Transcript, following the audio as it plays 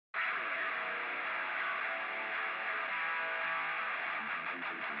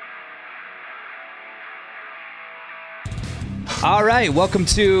All right, welcome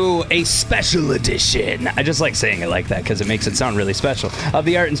to a special edition. I just like saying it like that because it makes it sound really special. Of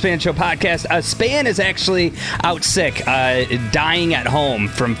the Art and Span Show podcast. Span is actually out sick, dying at home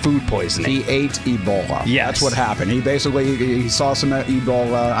from food poisoning. He ate Ebola. Yes. That's what happened. He basically, he saw some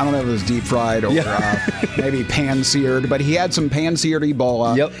Ebola. I don't know if it was deep fried or maybe pan-seared, but he had some pan-seared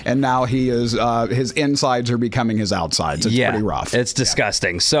Ebola. Yep. And now he is, his insides are becoming his outsides. It's pretty rough. It's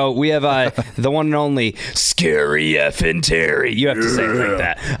disgusting. So we have the one and only Scary Effin' Terry. You have to say it like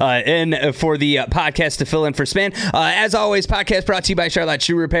that. And for the podcast to fill in for Span, as always, podcast brought to you by Charlotte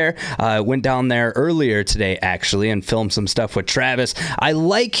Shoe Repair. Went down there earlier today, actually, and filmed some stuff with Travis.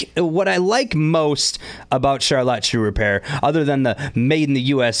 What I like most about Charlotte Shoe Repair, other than the made in the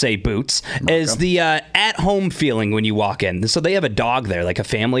USA boots, is the at-home feeling when you walk in. So they have a dog there, like a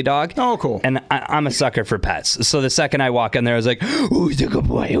family dog. Oh, cool. And I'm a sucker for pets. So the second I walk in there, I was like, who's a good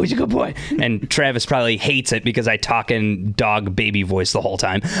boy? Who's a good boy? And Travis probably hates it because I talk in dog baby voice the whole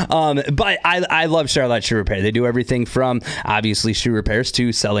time. But I love Charlotte Shoe Repair. They do everything from obviously shoe repairs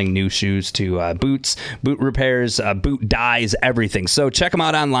to selling new shoes to boots, boot repairs, boot dyes, everything. So check them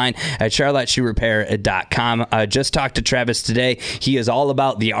out online at charlotteshoerepair.com. Just talked to Travis today. He is all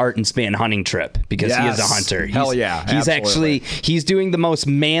about the Art and Span hunting trip because he is a hunter. Hell yeah. He's doing the most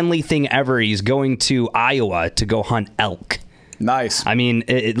manly thing ever. He's going to Iowa to go hunt elk. Nice. I mean,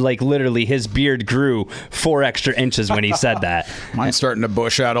 like literally his beard grew 4 extra inches when he said that. Mine's starting to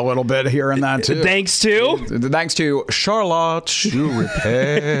bush out a little bit here and that too. Thanks to Charlotte Shoe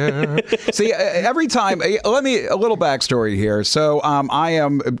Repair. See, every time, a little backstory here. So I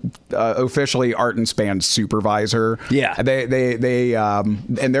am officially Art and Span supervisor. Yeah. They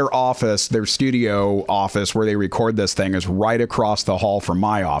in their office, their studio office where they record this thing is right across the hall from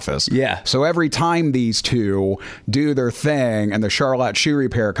my office. Yeah. So every time these two do their thing and the Charlotte Shoe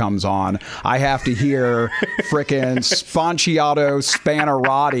Repair comes on, I have to hear frickin' Spanciato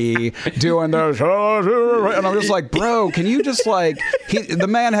Spanarati doing those, and I'm just like, bro, can you just the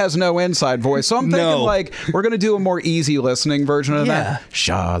man has no inside voice. So I'm thinking we're going to do a more easy listening version of that.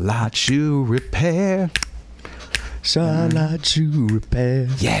 Charlotte Shoe Repair. Charlotte Shoe Repair.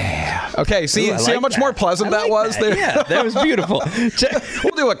 Yeah. Okay, see how much more pleasant that was there? Yeah, that was beautiful.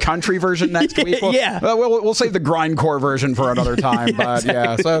 We'll do a country version next week. We'll save the grindcore version for another time. But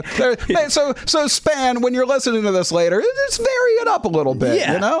so Span, when you're listening to this later, just vary it up a little bit.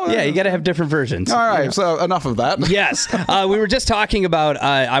 Yeah. You know? Yeah, you got to have different versions. All right, so enough of that. Yes. We were just talking about,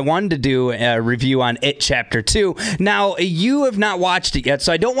 I wanted to do a review on It Chapter 2. Now, you have not watched it yet,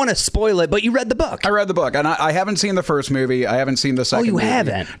 so I don't want to spoil it, but you read the book. I read the book, and I haven't seen the first movie. I haven't seen the second movie. Oh, you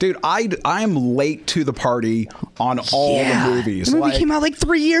haven't? Dude, I'm late to the party on all the movies. The movie came out like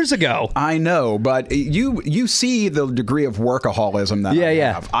 3 years ago. I know, but you see the degree of workaholism that I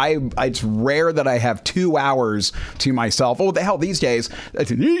have. It's rare that I have 2 hours to myself. Oh, the hell, these days,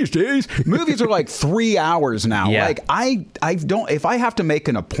 movies are like 3 hours now. Yeah. Like, I don't, if I have to make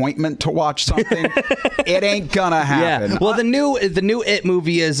an appointment to watch something, it ain't gonna happen. Yeah. Well, the new It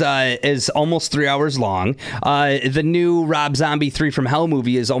movie is almost 3 hours long. The new Rob Zombie 3 from Hell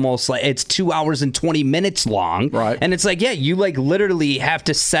movie is almost it's 2 hours and 20 minutes long. Right. And it's you literally have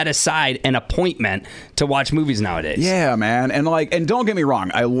to set aside an appointment to watch movies nowadays. Yeah, man. And don't get me wrong.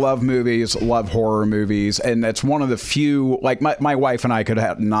 I love movies, love horror movies. And it's one of the few, my wife and I could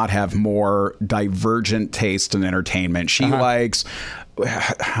not have more divergent taste in entertainment. She likes,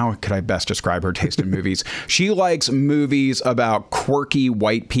 how could I best describe her taste in movies? She likes movies about quirky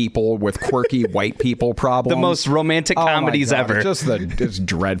white people with quirky white people problems. The most romantic comedies ever. It's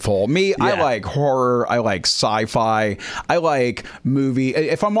dreadful. Me, I like horror. I like sci-fi. I like movie.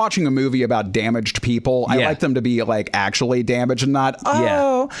 If I'm watching a movie about damaged people, I like them to be actually damaged and not,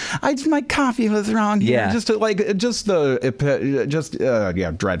 my coffee was wrong here.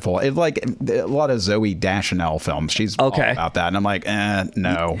 Dreadful. It's like a lot of Zooey Deschanel films. She's all about that. And I'm like,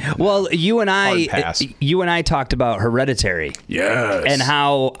 no. Well, you and I talked about Hereditary. Yes. And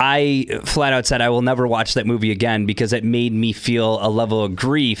how I flat out said I will never watch that movie again because it made me feel a level of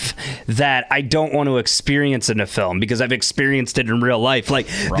grief that I don't want to experience in a film because I've experienced it in real life. The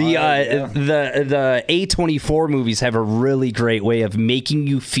A24 movies have a really great way of making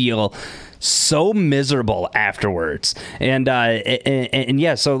you feel so miserable afterwards. And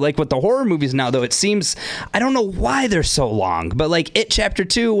so with the horror movies now, though, it seems, I don't know why they're so long, but It Chapter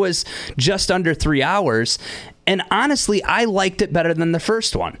 2 was just under 3 hours. And honestly, I liked it better than the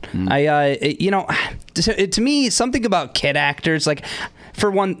first one. To me, something about kid actors, for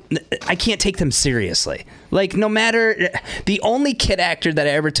one, I can't take them seriously. No matter, the only kid actor that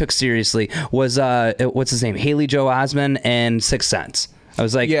I ever took seriously was, what's his name? Haley Joel Osment and Sixth Sense. I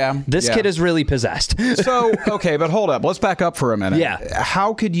was like, this kid is really possessed. So, okay, but hold up. Let's back up for a minute. Yeah.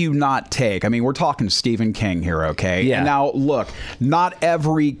 How could you not take, I mean, we're talking Stephen King here, okay? Yeah. And now, look, not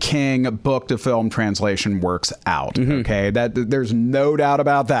every King book to film translation works out, okay? There's no doubt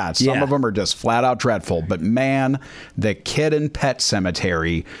about that. Some of them are just flat out dreadful. But man, The Kid in Pet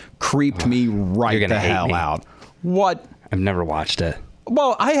Sematary creeped me right the hell out. What? I've never watched it.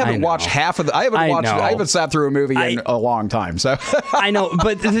 Well, I haven't watched half of the. I haven't sat through a movie in a long time. So I know,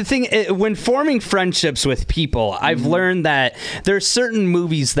 but the thing, when forming friendships with people, I've learned that there's certain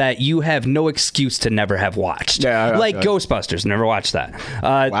movies that you have no excuse to never have watched. Yeah, like Ghostbusters, never watched that.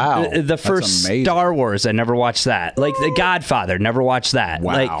 Wow, the first Star Wars, I never watched that. Like The Godfather, never watched that.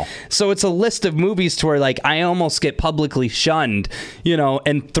 Wow. Like, so it's a list of movies to where like I almost get publicly shunned,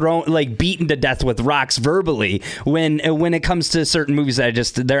 and thrown like beaten to death with rocks verbally when it comes to certain movies. They're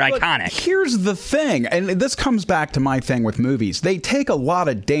iconic. Here's the thing, and this comes back to my thing with movies. They take a lot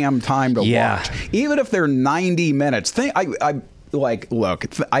of damn time to watch, even if they're 90 minutes. I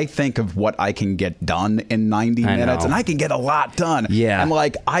think of what I can get done in 90 minutes, and I can get a lot done. Yeah,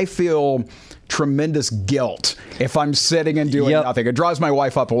 and I feel tremendous guilt if I'm sitting and doing nothing. It drives my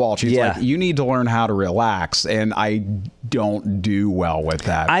wife up a wall. She's like, you need to learn how to relax, and I don't do well with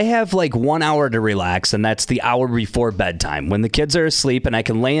that. I have like 1 hour to relax, and that's the hour before bedtime when the kids are asleep and I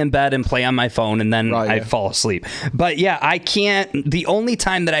can lay in bed and play on my phone, and then I fall asleep. But yeah, I can't. The only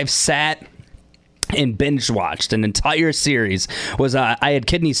time that I've sat and binge watched an entire series was I had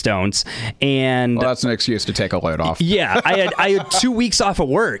kidney stones, and that's an excuse to take a load off. Yeah, I had 2 weeks off of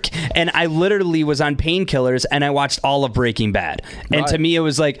work, and I literally was on painkillers, and I watched all of Breaking Bad. And to me, it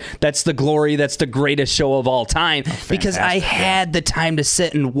was like, that's the glory, that's the greatest show of all time, because I had the time to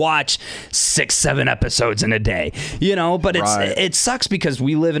sit and watch 6-7 episodes in a day, But it sucks because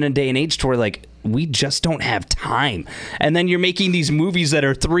we live in a day and age to where like we just don't have time. And then you're making these movies that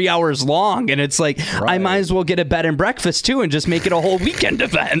are 3 hours long, and it's like, I might as well get a bed and breakfast too and just make it a whole weekend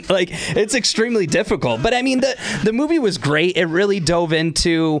event. Like, it's extremely difficult. But I mean, the movie was great. It really dove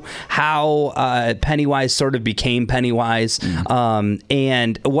into how Pennywise sort of became Pennywise.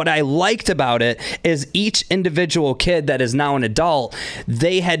 And what I liked about it is each individual kid that is now an adult,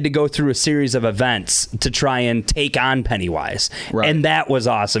 they had to go through a series of events to try and take on Pennywise. And that was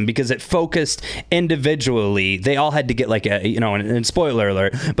awesome because it focused individually. They all had to get like and spoiler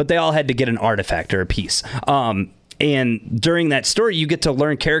alert, but they all had to get an artifact or a piece. And during that story, you get to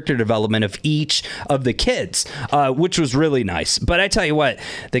learn character development of each of the kids, which was really nice. But I tell you what,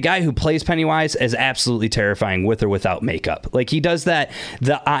 the guy who plays Pennywise is absolutely terrifying with or without makeup. Like, he does that.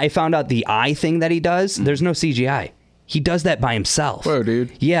 I found out the eye thing that he does, there's no CGI. He does that by himself. Whoa,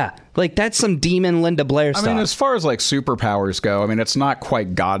 dude. Yeah. Like, that's some demon Linda Blair stuff. I mean, as far as like superpowers go, I mean, it's not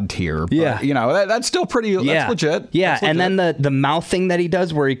quite God tier. But, that's still pretty. That's legit. Yeah, that's legit. And then the mouth thing that he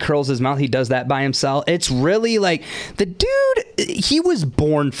does, where he curls his mouth, he does that by himself. It's really like the dude. He was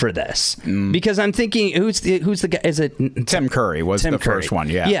born for this because I'm thinking, who's the guy? Is it Tim Curry? Was the first one?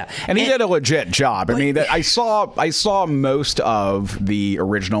 Yeah, yeah, and he did a legit job. I mean, I saw most of the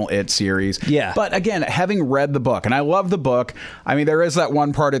original It series. Yeah, but again, having read the book, and I love the book. I mean, there is that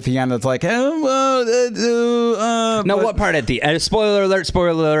one part at the end that's like, what part at the end? Spoiler alert! Spoiler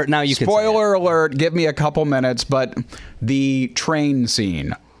alert! Now you can spoiler alert. Give me a couple minutes, but the train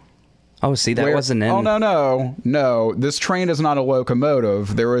scene. Oh, see, that wasn't in. Oh, no. This train is not a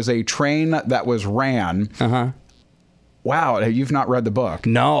locomotive. There is a train that was ran. Wow, you've not read the book.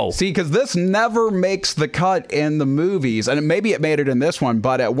 No. See, because this never makes the cut in the movies, and maybe it made it in this one,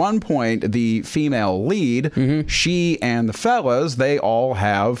 but at one point, the female lead, she and the fellas, they all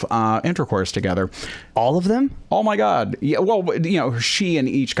have intercourse together. All of them? Oh, my God. Yeah, well, she and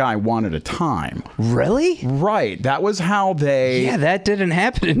each guy one at a time. Really? Right. That was how they... Yeah, that didn't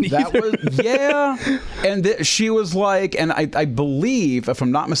happen in either. And she was like, and I believe, if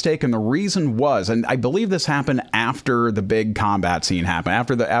I'm not mistaken, the reason was, and I believe this happened after the big combat scene happened,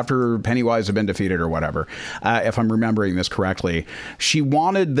 after Pennywise had been defeated or whatever, if I'm remembering this correctly. She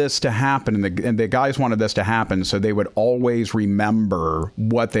wanted this to happen, and the guys wanted this to happen so they would always remember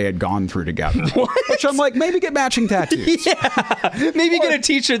what they had gone through together. What? Which I'm like, maybe get matching tattoos. Yeah, maybe get a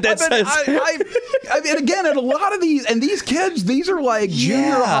t-shirt that says... I mean, again, and a lot of these kids, these are like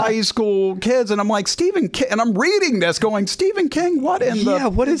junior high school kids, and I'm like, Stephen King, and I'm reading this going, Stephen King, what in the... Yeah,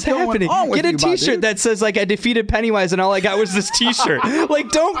 what is happening? Get a t-shirt that says, like, I defeated Pennywise, and all I got was this t-shirt. Like,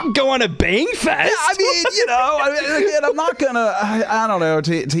 don't go on a bang fest. Yeah, I mean, again, I'm not gonna, I don't know,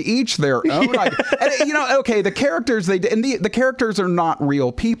 to each their own. Yeah. Okay, the characters, the characters are not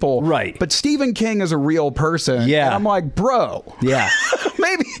real people. Right. But Stephen King is a real person. Yeah. And I'm like, bro. Yeah.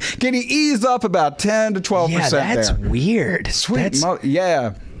 Maybe Can you ease up about 10 to 12% Yeah, that's there? weird. Sweet. That's,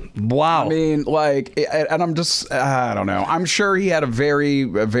 Yeah. wow. I mean, like, and I'm just, I don't know. I'm sure he had a very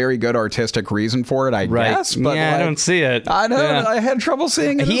good artistic reason for it, I guess. But yeah, like, I don't see it. I know. Yeah. I had trouble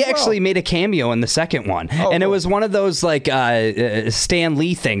seeing it. He as well. actually made a cameo in the second one, and it cool. was one of those like Stan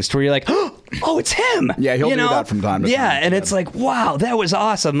Lee things to where you're like, oh, it's him. Yeah, he'll do that from time to time. Yeah, and it's like, wow, that was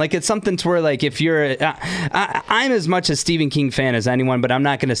awesome. Like, it's something to where, like, if you're, I'm as much a Stephen King fan as anyone, but I'm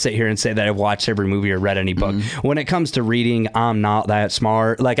not going to sit here and say that I've watched every movie or read any book. When it comes to reading, I'm not that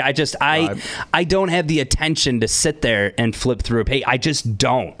smart. Like, I don't have the attention to sit there and flip through a page. I just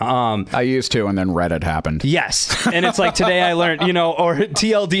don't. I used to, and then Reddit happened. Yes, and it's like today I learned, or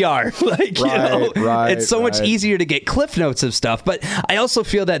TLDR, like it's so much easier to get cliff notes of stuff. But I also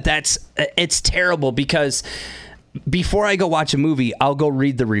feel that it's terrible because before I go watch a movie, I'll go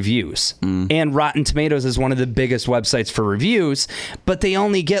read the reviews. And Rotten Tomatoes is one of the biggest websites for reviews, but they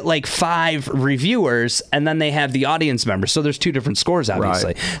only get like 5 reviewers, and then they have the audience members. So there's 2 different scores,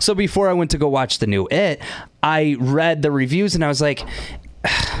 obviously. Right. So before I went to go watch the new It, I read the reviews and I was like,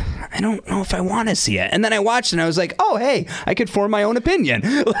 I don't know if I want to see it. And then I watched and I was like, oh, hey, I could form my own opinion.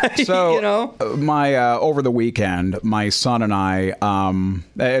 Like, So, my over the weekend, my son and I,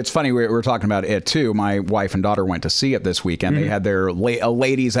 it's funny, we were talking about it too. My wife and daughter went to see it this weekend. They had their a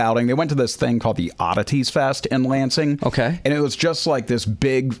ladies outing. They went to this thing called the Oddities Fest in Lansing. Okay. And it was just like this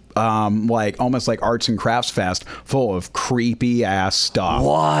big, like almost like arts and crafts fest full of creepy ass stuff.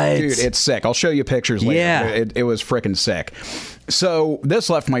 What? Dude, it's sick. I'll show you pictures later. Yeah. It was freaking sick. So this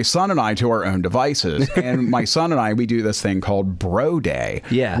left my son and I to our own devices. And my son and I, we do this thing called Bro Day.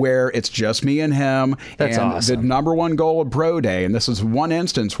 Yeah. Where it's just me and him. That's and awesome. the number one goal of Bro Day, and this is one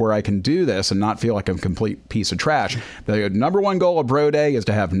instance where I can do this and not feel like a complete piece of trash. The number one goal of Bro Day is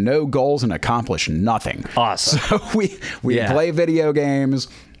to have no goals and accomplish nothing. Awesome. So we Yeah. play video games.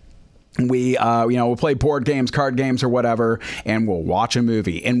 We, we'll play board games, card games, or whatever, and we'll watch a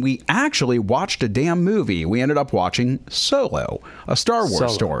movie. And we actually watched a damn movie. We ended up watching Solo, a Star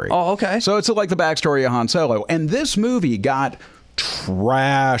Wars story. Oh, okay. So it's like the backstory of Han Solo. And this movie got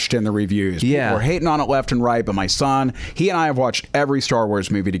trashed in the reviews. Yeah. People were hating on it left and right, but my son, he and I have watched every Star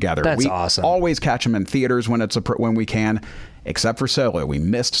Wars movie together. That's we awesome. always catch them in theaters when we can, except for Solo. We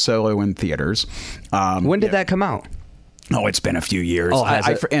missed Solo in theaters. when did that come out? Oh, it's been a few years. Oh, has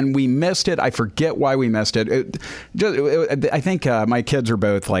it? And we missed it. I forget why we missed it. I think my kids are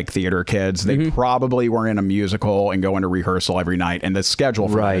both like theater kids. They probably were in a musical and go into rehearsal every night. And the schedule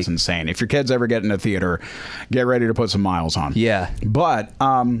for that is insane. If your kids ever get into theater, get ready to put some miles on. Yeah. But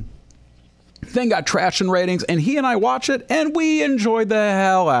thing got trashed in ratings, and he and I watched it, and we enjoyed the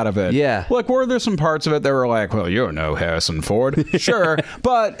hell out of it. Yeah. Look, were there some parts of it that were like, well, you're no Harrison Ford. Sure.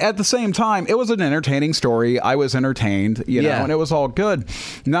 But at the same time, it was an entertaining story. I was entertained, know, and it was all good.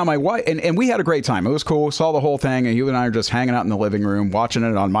 Now, my wife, and we had a great time. It was cool. Saw the whole thing, and you and I are just hanging out in the living room, watching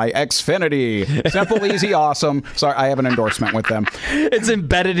it on my Xfinity. Simple, easy, awesome. Sorry, I have an endorsement with them. It's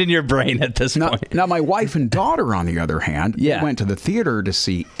embedded in your brain at this point. Now, my wife and daughter, on the other hand, they went to the theater to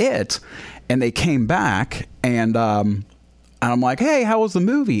see it. And they came back, and I'm like, hey, how was the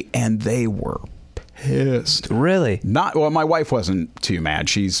movie? And they were pissed. Really? My wife wasn't too mad.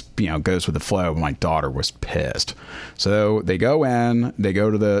 She's, goes with the flow. My daughter was pissed. So they go in, they go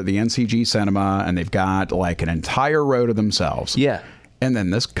to the NCG cinema, and they've got like an entire row to themselves. Yeah. And then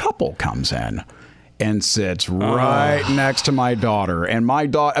this couple comes in and sits right next to my daughter. And my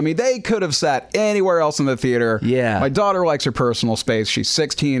daughter, they could have sat anywhere else in the theater. Yeah. My daughter likes her personal space. She's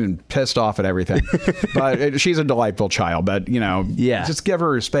 16 and pissed off at everything. But she's a delightful child. But, just give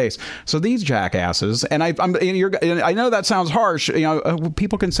her space. So these jackasses, and I know that sounds harsh.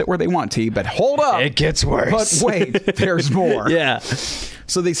 People can sit where they want to, but hold up. It gets worse. But wait, there's more. Yeah.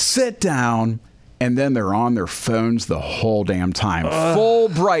 So they sit down, and then they're on their phones the whole damn time. Full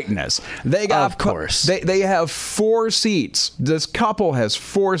brightness. They got, of course. They have 4 seats. This couple has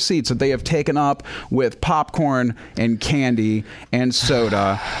 4 seats that they have taken up with popcorn and candy and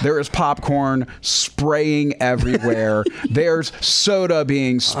soda. There is popcorn spraying everywhere. There's soda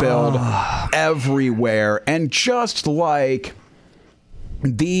being spilled everywhere. And just like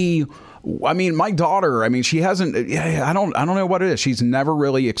my daughter, she hasn't, I don't know what it is. She's never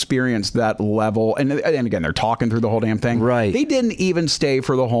really experienced that level. And again, they're talking through the whole damn thing. Right. They didn't even stay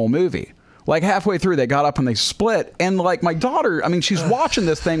for the whole movie. Like halfway through, they got up and they split. And like my daughter, she's watching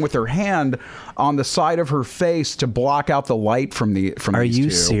this thing with her hand on the side of her face to block out the light from Are these you two.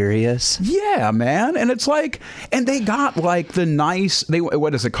 serious? Yeah, man. And it's like, and they got like the nice,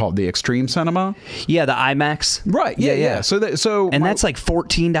 what is it called? The Extreme Cinema? Yeah, the IMAX. Right. Yeah. So that's like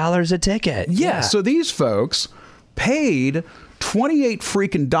 $14 a ticket. Yeah. So these folks paid $28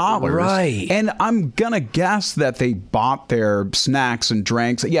 freaking dollars. Right. And I'm gonna guess that they bought their snacks and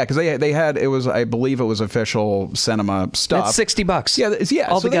drinks. Yeah, because they had, it was, I believe it was official cinema stuff. That's $60. Yeah.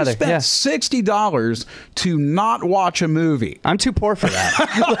 All so together. they spent $60 to not watch a movie. I'm too poor for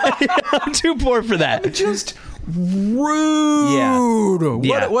that. I'm too poor for that. Just rude.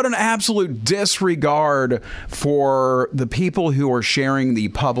 Yeah. What an absolute disregard for the people who are sharing the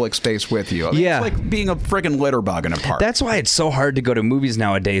public space with you. I mean, Yeah. It's like being a friggin' litter bug in a park. That's why it's so hard to go to movies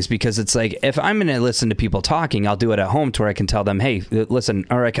nowadays, because it's like, if I'm going to listen to people talking, I'll do it at home to where I can tell them, hey, listen,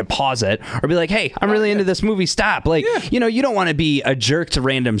 or I can pause it, or be like, hey, I'm really into this movie, stop. Like, you know, you don't want to be a jerk to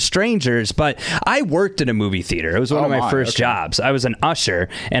random strangers, but I worked in a movie theater. It was one of my first jobs. I was an usher,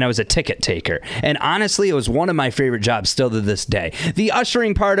 and I was a ticket taker. And honestly, it was one of my favorite jobs still to this day. The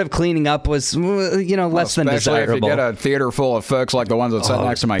ushering part of cleaning up was, you know, less than desirable. Especially if you get a theater full of folks like the ones that sat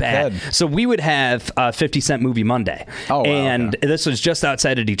next to my kid. So we would have 50 Cent Movie Monday. Oh, wow, and okay. this was just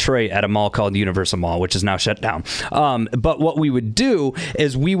outside of Detroit at a mall called Universal Mall, which is now shut down. But what we would do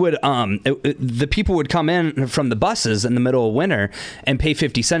is we would, the people would come in from the buses in the middle of winter and pay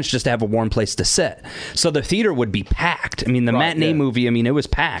 50 cents just to have a warm place to sit. So the theater would be packed. I mean, the matinee movie, I mean, it was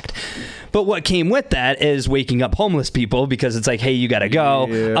packed. But what came with that is waking up homeless people, because it's like, hey, you got to go.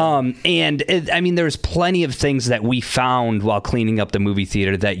 Yeah. I mean, there's plenty of things that we found while cleaning up the movie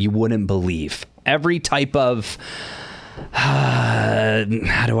theater that you wouldn't believe. Every type of, how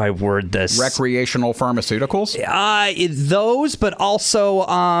do I word this? Recreational pharmaceuticals? Those, but also,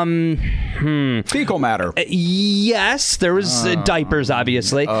 Fecal matter. yes, there was diapers,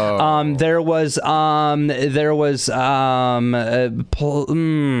 obviously. There was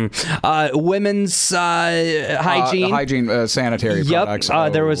women's hygiene. Hygiene, sanitary products.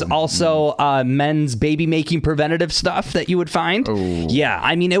 There was also men's baby making preventative stuff that you would find. Yeah,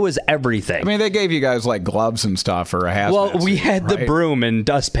 I mean, it was everything. I mean, they gave you guys like gloves and stuff for a hazmat. Well, we suit, had the right? broom and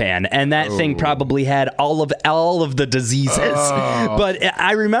dustpan, and that thing probably had all of the diseases. But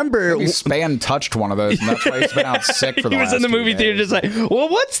I remember Maybe Span touched one of those, and that's why he's been out sick for the he was last in the 2 movie theater days. just like, well,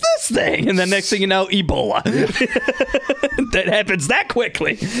 what's this thing? And then next thing you know, Ebola. That happens that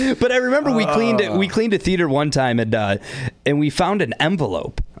quickly. But I remember we cleaned a theater one time, and we found an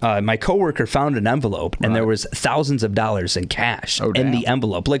envelope. My coworker found an envelope, and there was thousands of dollars in cash in the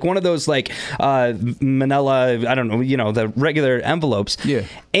envelope, like one of those like manila, I don't know, you know, the regular envelopes. Yeah.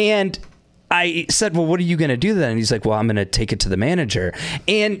 And I said, well, what are you going to do then? And he's like, well, I'm going to take it to the manager.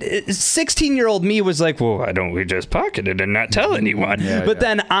 And 16-year-old me was like, well, why don't we just pocket it and not tell anyone?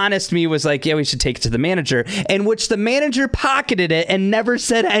 Then honest me was like, yeah, we should take it to the manager, in which the manager pocketed it and never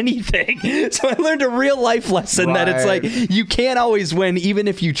said anything. So I learned a real life lesson that it's like, you can't always win, even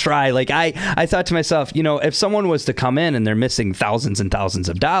if you try. Like I thought to myself, you know, if someone was to come in and they're missing thousands and thousands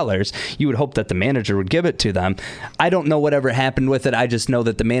of dollars, you would hope that the manager would give it to them. I don't know whatever happened with it. I just know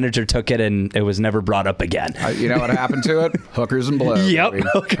that the manager took it and it was never brought up again. You know what happened to it? Hookers and blow. Yep, baby.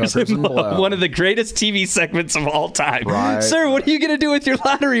 Hookers and blow. One of the greatest TV segments of all time. Right. Sir, what are you going to do with your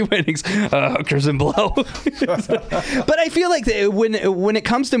lottery winnings? Hookers and blow. But I feel like when it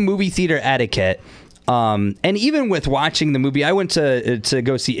comes to movie theater etiquette, and even with watching the movie, I went to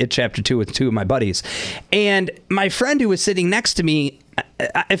go see It Chapter 2 with 2 of my buddies. And my friend who was sitting next to me,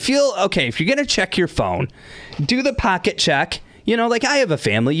 I feel, okay, if you're going to check your phone, do the pocket check. You know, like I have a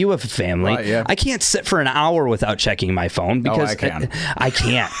family, you have a family. Right, yeah. I can't sit for an hour without checking my phone because I can. I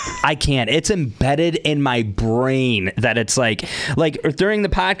can't. It's embedded in my brain that it's like during the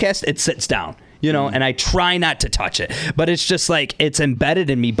podcast, it sits down. You know, and I try not to touch it, but it's just like it's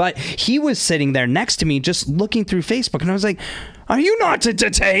embedded in me. But he was sitting there next to me just looking through Facebook, and I was like, are you not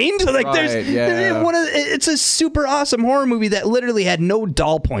detained? Like it's a super awesome horror movie that literally had no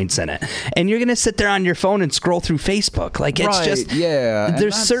dull points in it. And you're going to sit there on your phone and scroll through Facebook. Like it's just,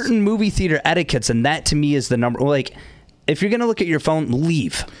 there's certain movie theater etiquettes, and that to me is the number. Like if you're going to look at your phone,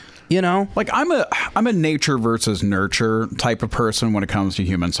 leave. You know, like I'm a nature versus nurture type of person when it comes to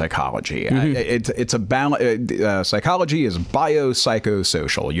human psychology. It's a balance. Psychology is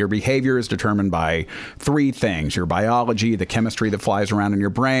biopsychosocial. Your behavior is determined by 3 things: your biology, the chemistry that flies around in your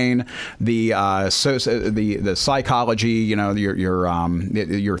brain, the psychology. You know,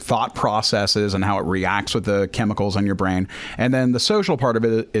 your thought processes and how it reacts with the chemicals in your brain, and then the social part of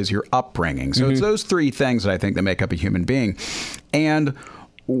it is your upbringing. So it's those 3 things that I think that make up a human being, and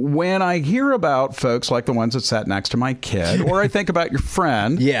when I hear about folks like the ones that sat next to my kid, or I think about your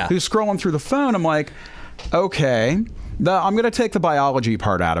friend who's scrolling through the phone, I'm like, okay, I'm going to take the biology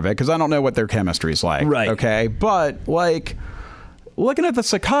part out of it because I don't know what their chemistry is like. Right. Okay. But like looking at the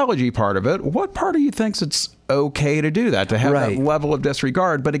psychology part of it, what part of you thinks it's okay to do that, to have Right. that level of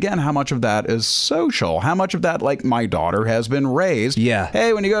disregard? But again, how much of that is social? How much of that, like my daughter has been raised? Yeah.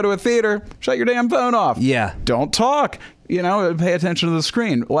 Hey, when you go to a theater, shut your damn phone off. Yeah. Don't talk. You know, pay attention to the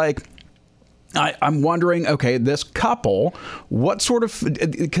screen. Like, I'm wondering, okay, this couple, what sort of,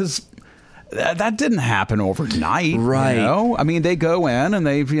 because that didn't happen overnight. Right. You know? I mean, they go in and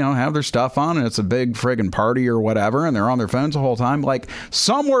they, have their stuff on and it's a big friggin' party or whatever, and they're on their phones the whole time. Like,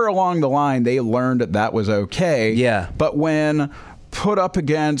 somewhere along the line, they learned that was okay. Yeah. But when put up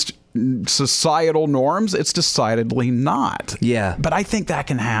against societal norms, it's decidedly not. Yeah. But I think that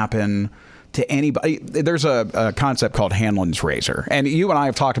can happen to anybody. There's a concept called Hanlon's razor, and you and I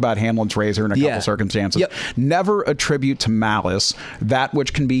have talked about Hanlon's razor in a couple circumstances. Yep. Never attribute to malice that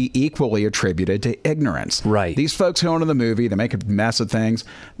which can be equally attributed to ignorance. Right. These folks go into the movie, they make a mess of things.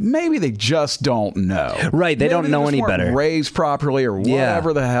 Maybe they just don't know. Right. They don't know just any weren't better. Raised properly or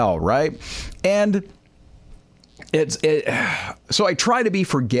whatever the hell. Right. And so I try to be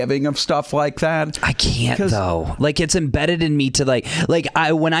forgiving of stuff like that. I can't though. Like, it's embedded in me to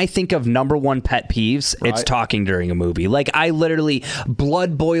when I think of number one pet peeves, it's talking during a movie. Like, I literally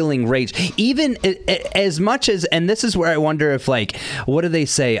blood boiling rage. Even as much as, and this is where I wonder if, like, what do they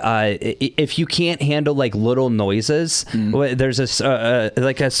say? If you can't handle like little noises, there's a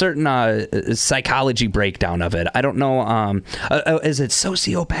certain psychology breakdown of it. I don't know. Is it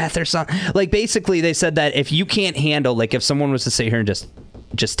sociopath or something? Like, basically, they said that if you can't handle, like, if someone was to sit here and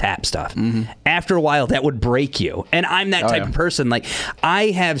just tap stuff, after a while that would break you. And I'm that type of person. Like,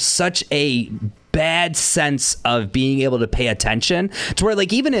 I have such a bad sense of being able to pay attention to where,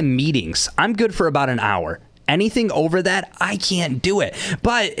 like, even in meetings, I'm good for about an hour. Anything over that, I can't do it.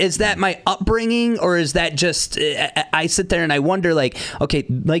 But is that my upbringing, or is that just I sit there and I wonder, like, okay,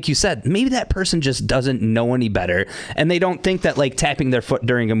 like you said, maybe that person just doesn't know any better, and they don't think that, like, tapping their foot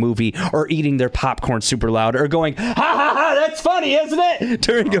during a movie or eating their popcorn super loud or going, ha ha ha, that's funny, isn't it,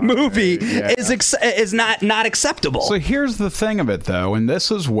 during a movie is not acceptable. So here's the thing of it, though, and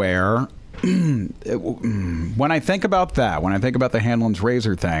this is where when I think about that, when I think about the Hanlon's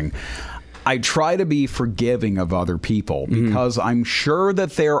razor thing, I try to be forgiving of other people because I'm sure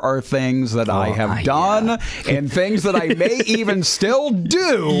that there are things that I have done and things that I may even still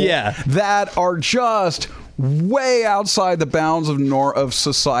do that are just way outside the bounds of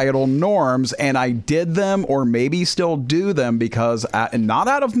societal norms, and I did them or maybe still do them because not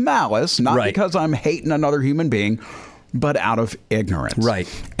out of malice, not because I'm hating another human being, but out of ignorance. Right.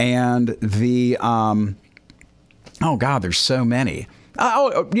 And the oh God, there's so many.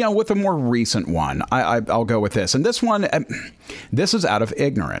 With a more recent one, I'll go with this. And this one, this is out of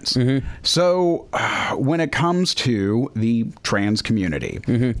ignorance. So when it comes to the trans community,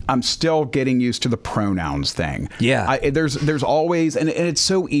 I'm still getting used to the pronouns thing. Yeah. There's always, and it's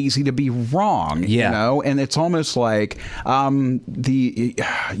so easy to be wrong, you know, and it's almost like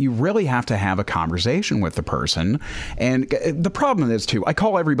you really have to have a conversation with the person. And the problem is, too, I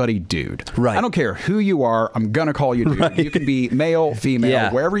call everybody dude. Right. I don't care who you are. I'm going to call you dude. Right. You can be male, female,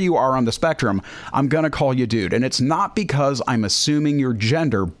 wherever you are on the spectrum, I'm going to call you dude. And it's not because I'm assuming your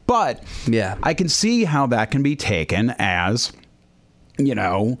gender, but I can see how that can be taken as,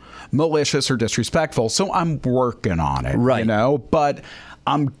 malicious or disrespectful. So I'm working on it, but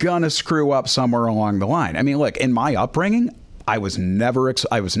I'm going to screw up somewhere along the line. I mean, look, in my upbringing, I was never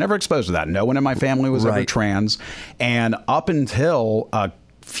exposed to that. No one in my family was ever trans. And up until a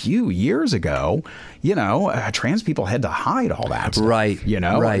few years ago, trans people had to hide all that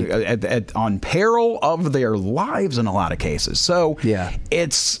stuff, on peril of their lives in a lot of cases. So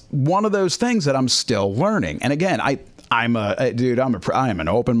it's one of those things that I'm still learning. And again, I'm an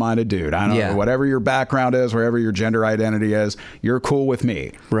open-minded dude. I don't know, whatever your background is, wherever your gender identity is, you're cool with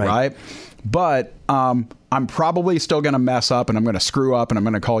me, right? But I'm probably still going to mess up and I'm going to screw up and I'm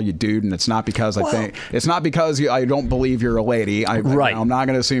going to call you dude. And it's not because I don't believe you're a lady. I'm not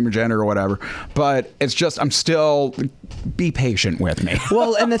going to assume your gender or whatever. But it's just, I'm still, be patient with me.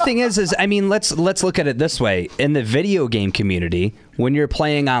 Well, and the thing is, I mean, let's look at it this way. In the video game community, when you're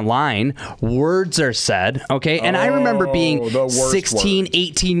playing online, words are said, okay? And I remember being 16,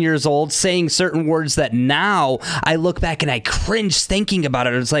 18 years old, saying certain words that now I look back and I cringe thinking about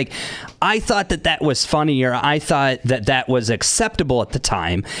it. It's like, I thought that was funny, or I thought that was acceptable at the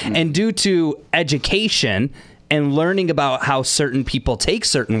time. And due to education and learning about how certain people take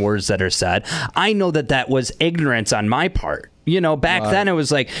certain words that are said, I know that was ignorance on my part. Back then it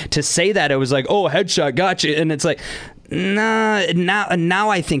was like, to say that, it was like, oh, headshot, gotcha. And it's like, nah, now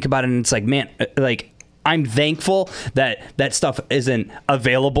I think about it and it's like, man, like, I'm thankful that that stuff isn't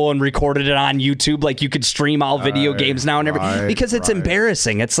available and recorded it on YouTube. Like you could stream all video games now and everything, because it's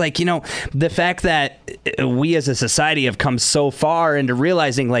embarrassing. It's like, you know, the fact that we as a society have come so far into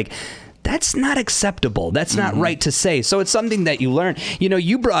realizing like, that's not acceptable. That's not right to say. So it's something that you learn. You know,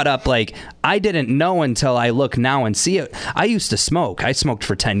 you brought up, like, I didn't know until I look now and see it. I used to smoke. I smoked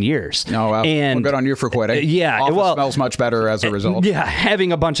for 10 years. Oh, well, and good on you for quitting. Yeah. Office smells much better as a result. Yeah.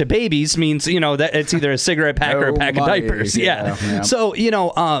 Having a bunch of babies means, you know, that it's either a cigarette pack or a pack of diapers. Yeah. So, you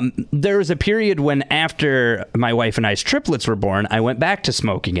know, there was a period when after my wife and I's triplets were born, I went back to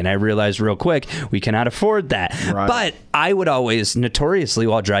smoking, and I realized real quick, we cannot afford that. Right. But I would always notoriously,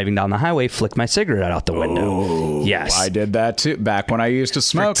 while driving down the highway, flick my cigarette out the window. Oh, yes, I did that too back when I used to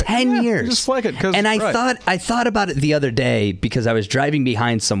smoke for 10 years. Just flick it, and I thought about it the other day because I was driving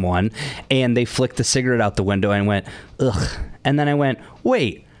behind someone and they flicked the cigarette out the window, and I went, ugh. And then I went,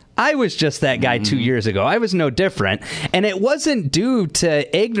 wait, I was just that guy 2 years ago. I was no different. And it wasn't due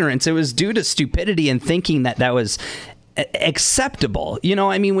to ignorance. It was due to stupidity and thinking that that was acceptable. You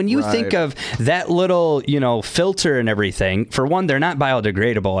know, I mean, when you think of that little, you know, filter and everything, for one, they're not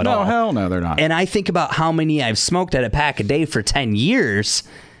biodegradable at all. No, hell no, they're not. And I think about how many I've smoked at a pack a day for 10 years.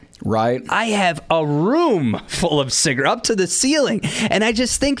 Right. I have a room full of cigarettes up to the ceiling. And I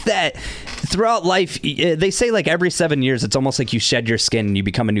just think that throughout life, they say like every 7 years, it's almost like you shed your skin and you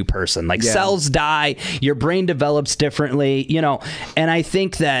become a new person. Like cells die, your brain develops differently, you know. And I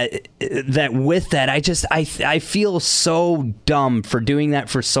think that with that, I feel so dumb for doing that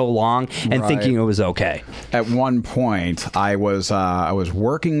for so long and thinking it was okay. At one point, I was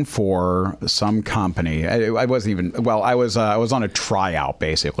working for some company. I wasn't even, well, I was on a tryout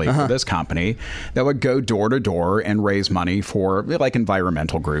basically for this company that would go door to door and raise money for like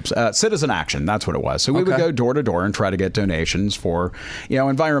environmental groups, Citizen Action. That's what it was. So we would go door to door and try to get donations for, you know,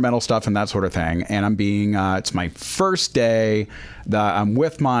 environmental stuff and that sort of thing. And I'm being, it's my first day. I'm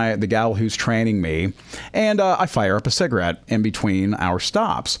with the gal who's training me, and I fire up a cigarette in between our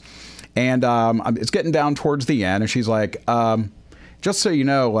stops, and it's getting down towards the end, and she's like, just so you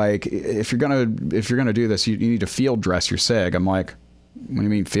know, like if you're gonna do this, you need to field dress your cig. I'm like, what do you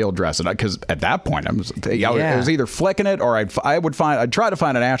mean field dress it? Because at that point, I was either flicking it or I'd try to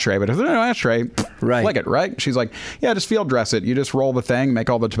find an ashtray, but if there's no ashtray, flick it, right? She's like, yeah, just field dress it. You just roll the thing, make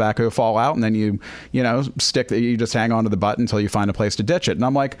all the tobacco fall out, and then you just hang on to the butt until you find a place to ditch it. And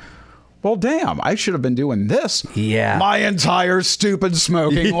I'm like, well, damn, I should have been doing this my entire stupid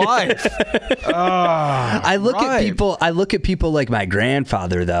smoking life. I look at people like my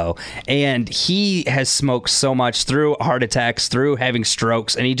grandfather, though, and he has smoked so much through heart attacks, through having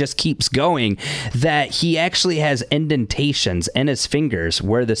strokes, and he just keeps going, that he actually has indentations in his fingers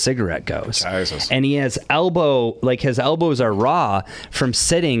where the cigarette goes. Jesus. And he has his elbows are raw from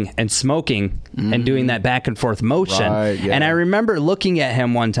sitting and smoking and doing that back and forth motion. And I remember looking at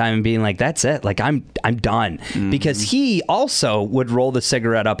him one time and being like, that's it. Like, I'm done. Because he also would roll the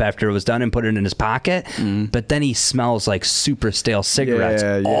cigarette up after it was done and put it in his pocket. But then he smells like super stale cigarettes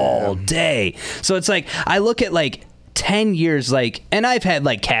all day. So it's like, I look at like 10 years, like, and I've had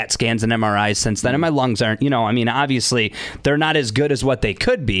like CAT scans and MRIs since then, and my lungs aren't, you know, I mean, obviously they're not as good as what they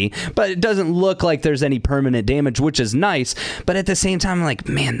could be, but it doesn't look like there's any permanent damage, which is nice. But at the same time, I'm like,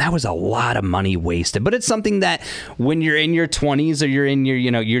 man, that was a lot of money wasted. But it's something that when you're in your 20s or you're in your,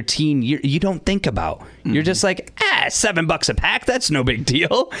 you know, your teen year, you don't think about. You're just like, $7 a pack, that's no big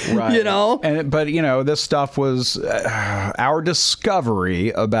deal. You know? But you know, this stuff was our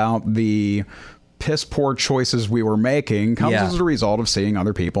discovery about the piss poor choices we were making comes as a result of seeing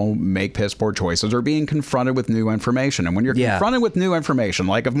other people make piss poor choices or being confronted with new information. And when you're confronted with new information,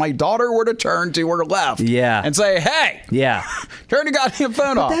 like if my daughter were to turn to her left and say, hey, turn your goddamn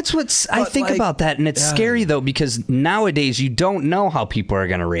phone off. That's what I think about that. And it's scary, though, because nowadays you don't know how people are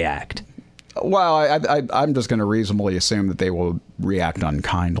going to react. Well, I'm just going to reasonably assume that they will react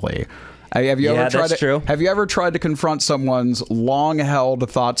unkindly. Have you ever tried to confront someone's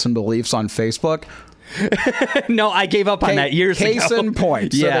long-held thoughts and beliefs on Facebook? No, I gave up on that years ago. Case in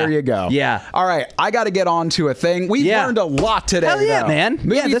point. So there you go. Yeah. All right, I got to get on to a thing. We've learned a lot today. Hell yeah, though. man.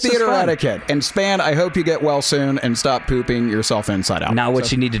 Movie theater etiquette. And Span, I hope you get well soon and stop pooping yourself inside out. Now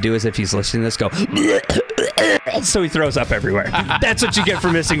what you need to do is, if he's listening to this, go so he throws up everywhere. That's what you get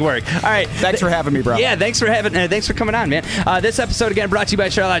for missing work. All right. Thanks for having me, bro. Yeah, thanks for coming on, man. This episode, again, brought to you by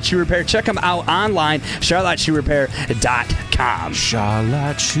Charlotte Shoe Repair. Check them out online, charlotteshoerepair.com.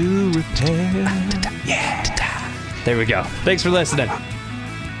 Charlotte Shoe Repair. Yeah. There we go. Thanks for listening.